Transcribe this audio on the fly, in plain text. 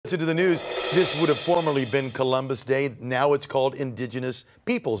minutes into the news, this would have formerly been Columbus Day. Now it's called Indigenous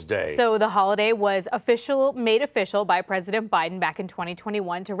Peoples Day. So the holiday was made official by President Biden back in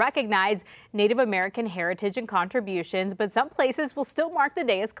 2021 to recognize Native American heritage and contributions, but some places will still mark the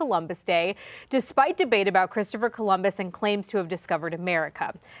day as Columbus Day, despite debate about Christopher Columbus and claims to have discovered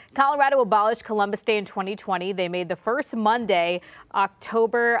America. Colorado abolished Columbus Day in 2020. They made the first Monday,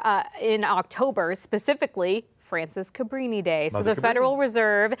 in October, specifically Francis Cabrini Day. So the Federal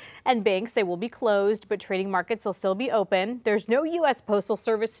Reserve and banks, they will be closed, but trading markets will still be open. There's no U.S. Postal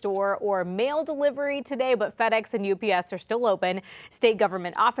Service store or mail delivery today, but FedEx and UPS are still open. State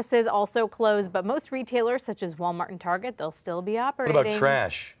government offices also closed, but most retailers such as Walmart and Target, they'll still be operating. What about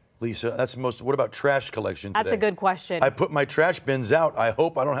trash, Lisa? What about trash collection today? That's a good question. I put my trash bins out. I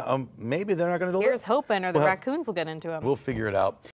hope I don't have, maybe they're not going to deliver. Here's hoping, or the raccoons will get into them. We'll figure it out.